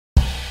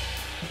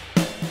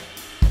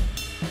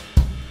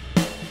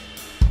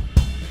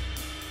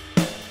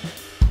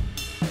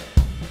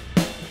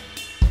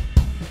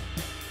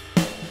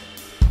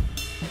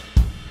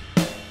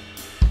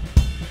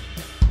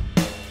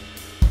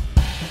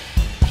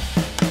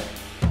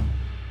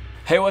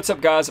Hey, what's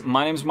up guys?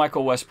 My name is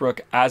Michael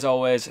Westbrook. As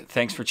always,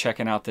 thanks for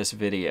checking out this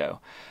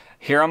video.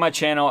 Here on my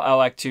channel, I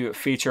like to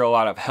feature a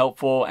lot of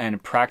helpful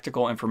and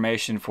practical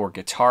information for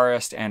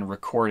guitarists and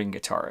recording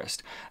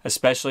guitarists.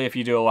 Especially if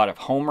you do a lot of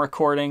home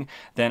recording,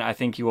 then I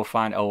think you will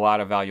find a lot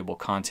of valuable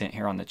content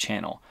here on the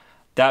channel.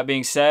 That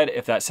being said,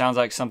 if that sounds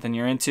like something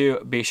you're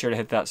into, be sure to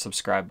hit that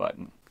subscribe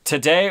button.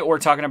 Today, we're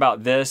talking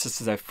about this. This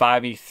is a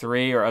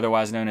 5E3, or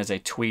otherwise known as a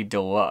Tweed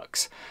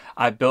Deluxe.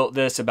 I built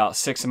this about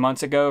 6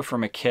 months ago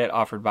from a kit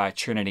offered by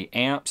Trinity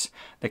Amps.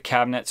 The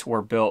cabinets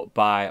were built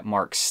by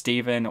Mark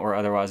Steven, or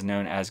otherwise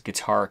known as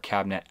Guitar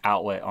Cabinet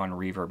Outlet on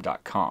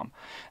reverb.com.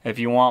 If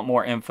you want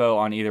more info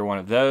on either one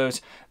of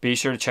those, be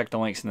sure to check the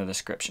links in the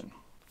description.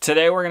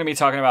 Today we're going to be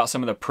talking about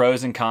some of the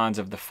pros and cons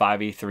of the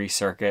 5E3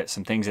 circuit,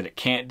 some things that it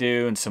can't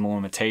do and some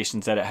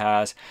limitations that it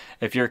has.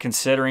 If you're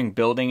considering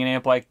building an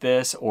amp like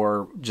this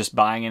or just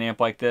buying an amp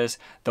like this,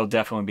 there'll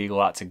definitely be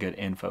lots of good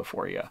info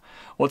for you.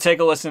 We'll take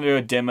a listen to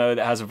a demo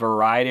that has a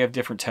variety of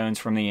different tones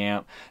from the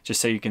amp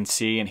just so you can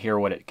see and hear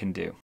what it can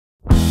do.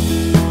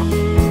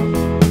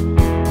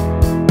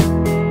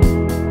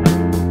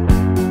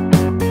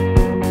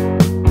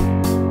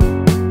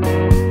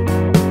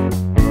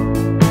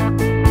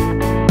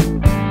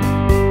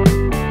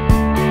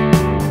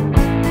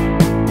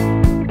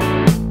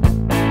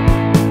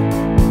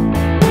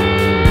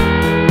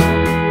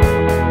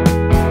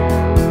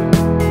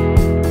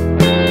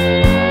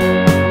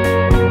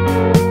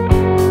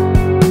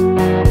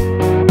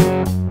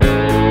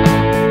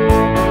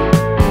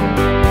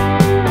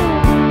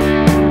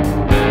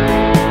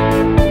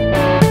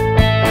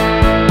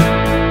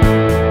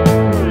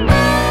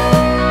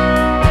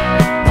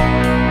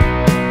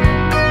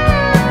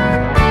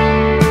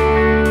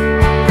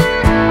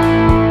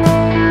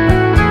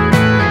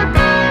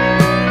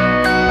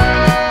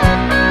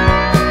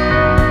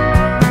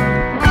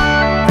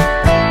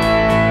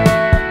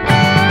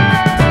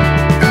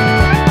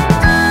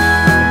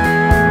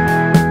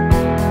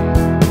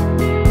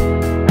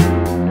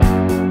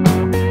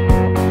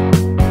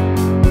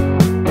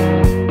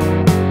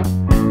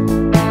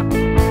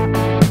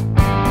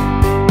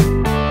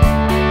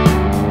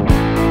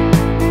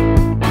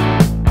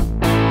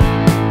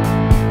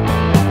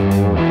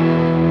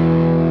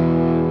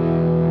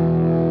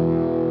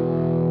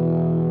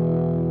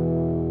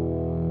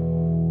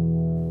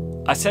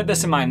 I said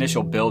this in my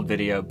initial build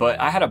video, but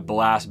I had a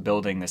blast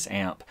building this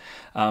amp.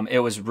 It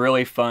was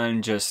really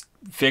fun just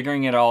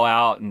figuring it all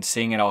out and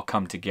seeing it all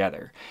come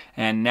together.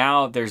 And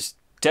now there's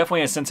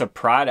definitely a sense of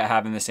pride at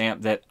having this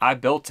amp that I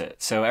built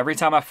it. So every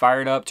time I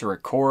fire it up to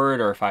record,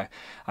 or if I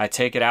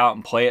take it out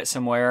and play it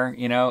somewhere,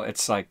 you know,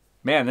 it's like,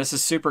 man, this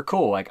is super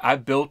cool. Like, I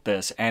built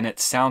this and it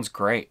sounds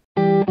great.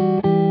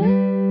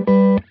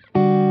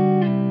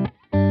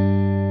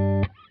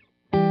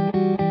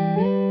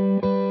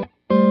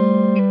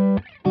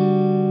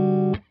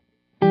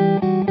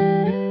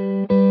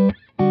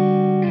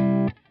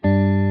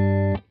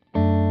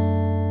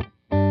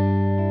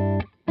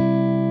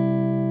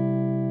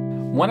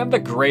 One of the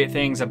great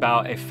things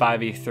about a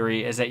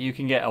 5E3 is that you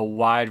can get a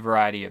wide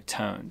variety of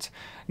tones.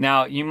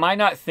 Now, you might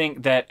not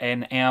think that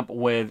an amp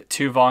with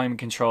 2 volume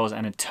controls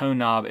and a tone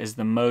knob is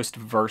the most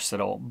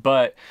versatile,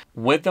 but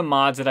with the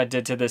mods that I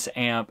did to this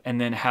amp and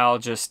then how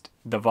just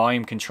the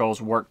volume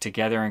controls work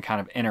together and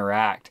kind of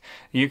interact,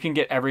 you can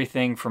get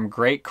everything from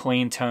great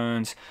clean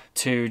tones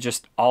to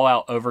just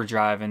all-out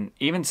overdrive and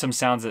even some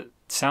sounds that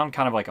sound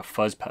kind of like a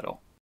fuzz pedal.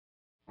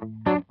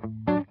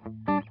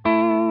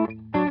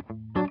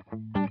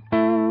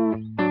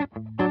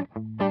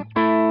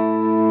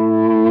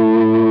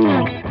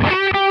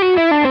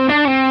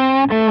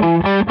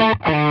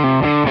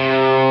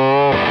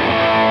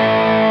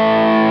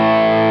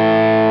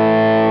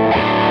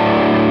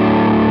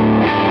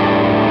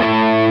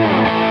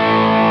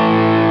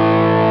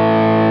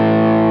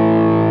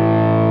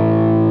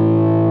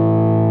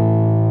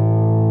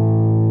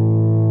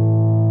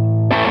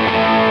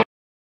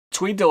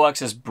 Tweed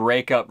Deluxes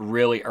break up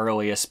really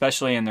early,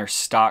 especially in their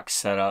stock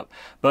setup.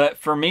 But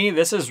for me,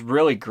 this is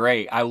really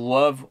great. I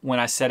love when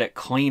I set it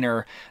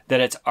cleaner that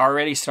it's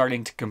already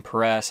starting to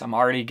compress. I'm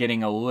already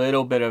getting a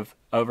little bit of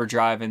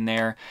overdrive in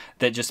there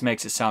that just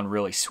makes it sound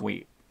really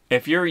sweet.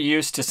 If you're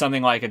used to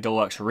something like a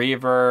deluxe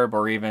reverb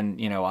or even,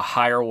 you know, a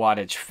higher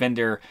wattage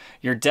Fender,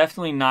 you're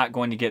definitely not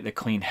going to get the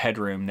clean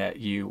headroom that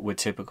you would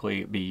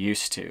typically be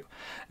used to.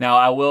 Now,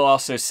 I will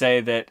also say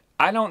that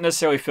I don't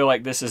necessarily feel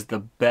like this is the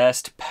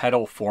best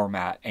pedal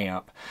format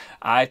amp.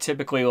 I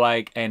typically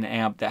like an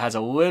amp that has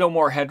a little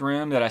more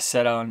headroom that I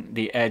set on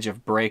the edge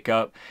of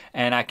breakup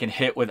and I can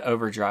hit with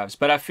overdrives.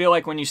 But I feel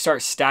like when you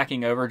start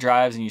stacking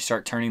overdrives and you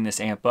start turning this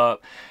amp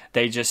up,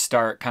 they just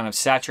start kind of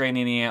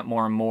saturating the amp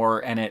more and more,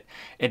 and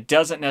it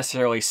doesn't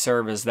necessarily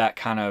serve as that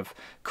kind of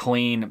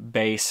clean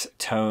bass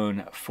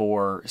tone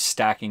for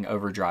stacking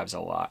overdrives a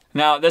lot.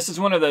 Now, this is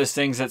one of those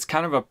things that's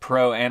kind of a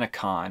pro and a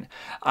con.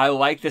 I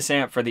like this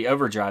amp for the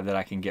overdrive that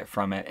I can get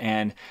from it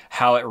and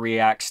how it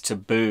reacts to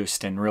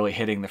boost and really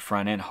hitting the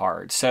front end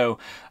hard. So,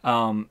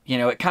 you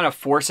know, it kind of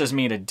forces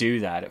me to do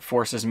that. It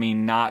forces me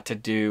not to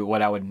do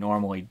what I would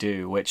normally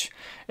do, which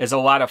is a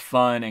lot of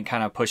fun and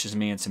kind of pushes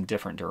me in some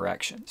different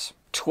directions.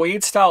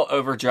 Tweed Style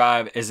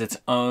overdrive is its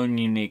own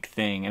unique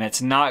thing, and it's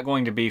not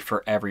going to be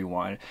for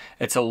everyone.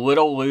 It's a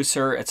little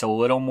looser, it's a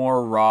little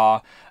more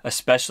raw,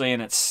 especially in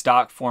its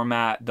stock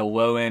format. The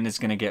low end is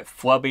going to get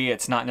flubby.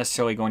 It's not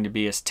necessarily going to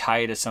be as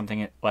tight as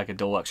something like a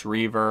deluxe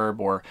reverb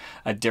or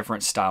a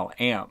different style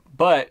amp.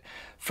 But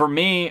for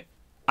me,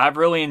 I've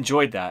really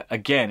enjoyed that.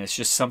 Again, it's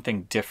just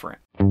something different.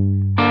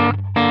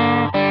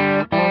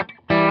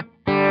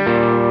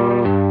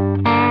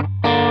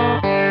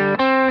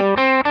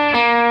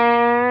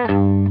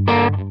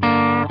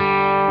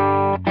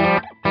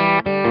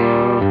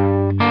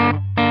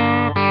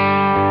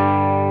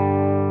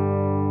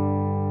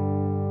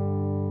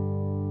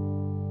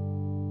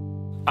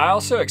 I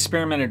also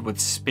experimented with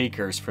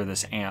speakers for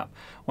this amp.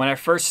 When I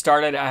first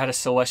started, I had a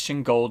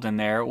Celestion Gold in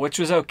there, which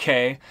was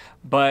okay,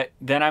 but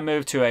then I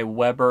moved to a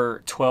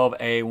Weber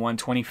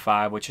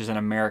 12A125, which is an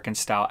American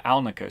style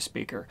Alnico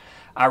speaker.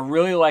 I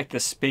really like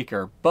this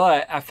speaker,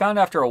 but I found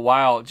after a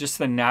while just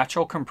the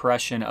natural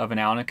compression of an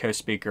Alnico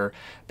speaker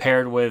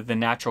paired with the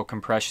natural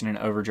compression and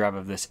overdrive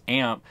of this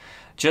amp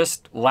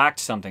just lacked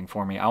something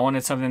for me. I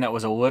wanted something that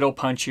was a little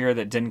punchier,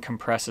 that didn't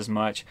compress as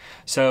much.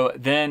 So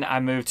then I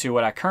moved to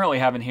what I currently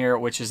have in here,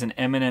 which is an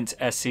Eminence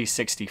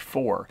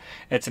SC64.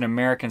 It's an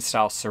American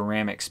style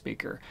ceramic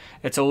speaker.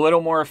 It's a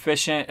little more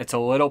efficient, it's a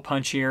little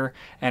punchier,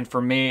 and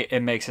for me,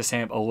 it makes this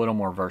amp a little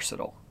more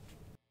versatile.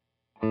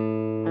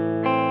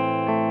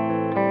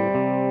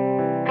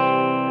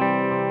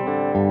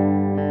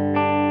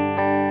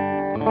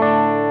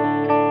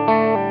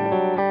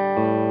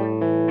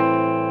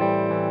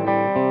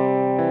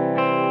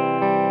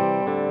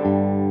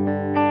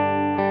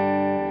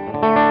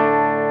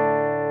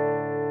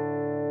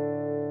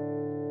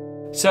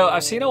 So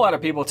I've seen a lot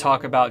of people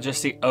talk about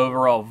just the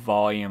overall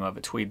volume of a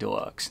Tweed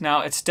Deluxe.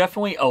 Now, it's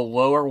definitely a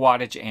lower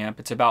wattage amp.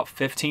 It's about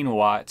 15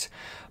 watts,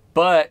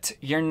 but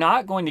you're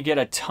not going to get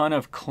a ton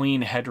of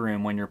clean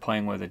headroom when you're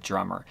playing with a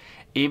drummer.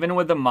 Even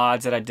with the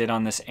mods that I did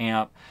on this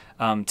amp,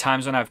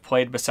 times when I've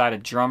played beside a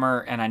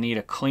drummer and I need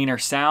a cleaner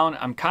sound,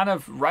 I'm kind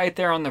of right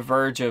there on the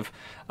verge of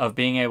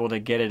being able to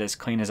get it as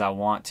clean as I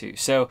want to.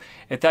 So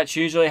if that's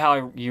usually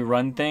how you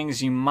run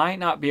things, you might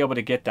not be able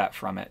to get that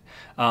from it.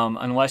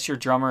 Unless your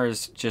drummer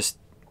is just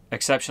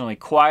exceptionally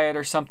quiet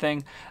or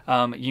something,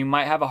 you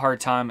might have a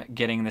hard time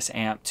getting this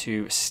amp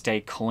to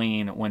stay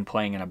clean when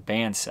playing in a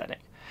band setting.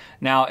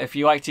 Now, if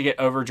you like to get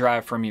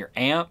overdrive from your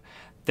amp,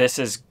 this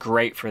is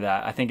great for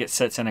that. I think it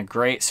sits in a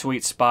great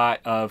sweet spot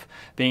of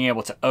being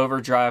able to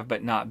overdrive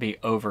but not be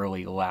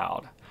overly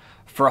loud.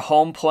 For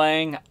home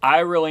playing, I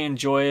really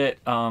enjoy it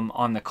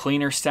on the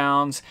cleaner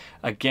sounds.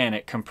 Again,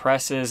 it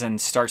compresses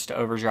and starts to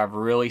overdrive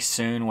really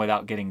soon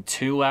without getting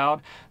too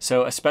loud.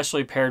 So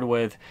especially paired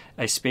with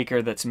a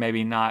speaker that's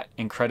maybe not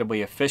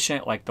incredibly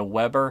efficient like the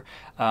Weber,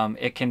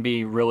 it can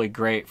be really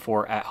great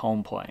for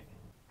at-home playing.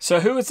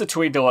 So who is the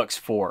Tweed Deluxe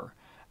for?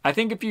 I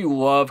think if you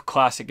love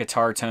classic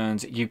guitar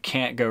tones, you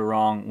can't go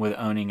wrong with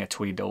owning a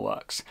Tweed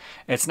Deluxe.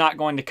 It's not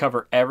going to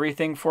cover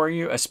everything for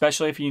you,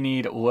 especially if you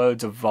need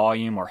loads of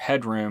volume or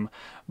headroom,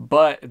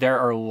 but there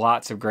are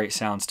lots of great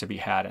sounds to be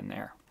had in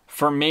there.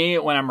 For me,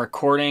 when I'm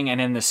recording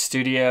and in the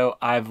studio,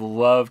 I've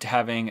loved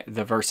having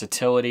the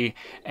versatility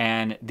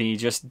and the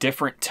just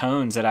different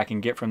tones that I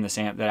can get from this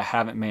amp that I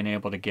haven't been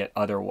able to get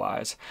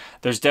otherwise.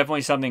 There's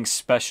definitely something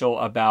special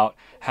about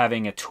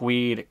having a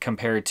Tweed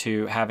compared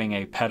to having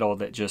a pedal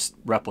that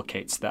just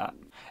replicates that.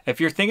 If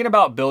you're thinking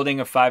about building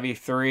a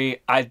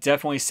 5E3, I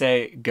definitely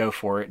say go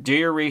for it. Do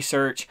your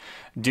research,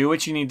 do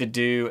what you need to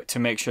do to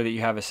make sure that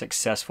you have a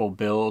successful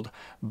build,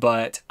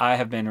 but I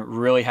have been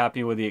really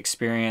happy with the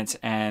experience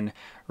and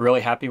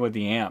really happy with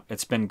the amp.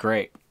 It's been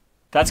great.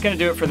 That's going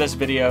to do it for this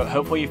video.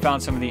 Hopefully you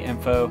found some of the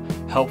info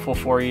helpful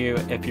for you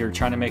if you're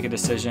trying to make a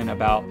decision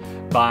about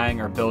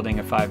buying or building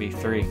a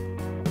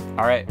 5E3.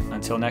 All right,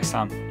 until next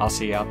time, I'll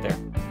see you out there.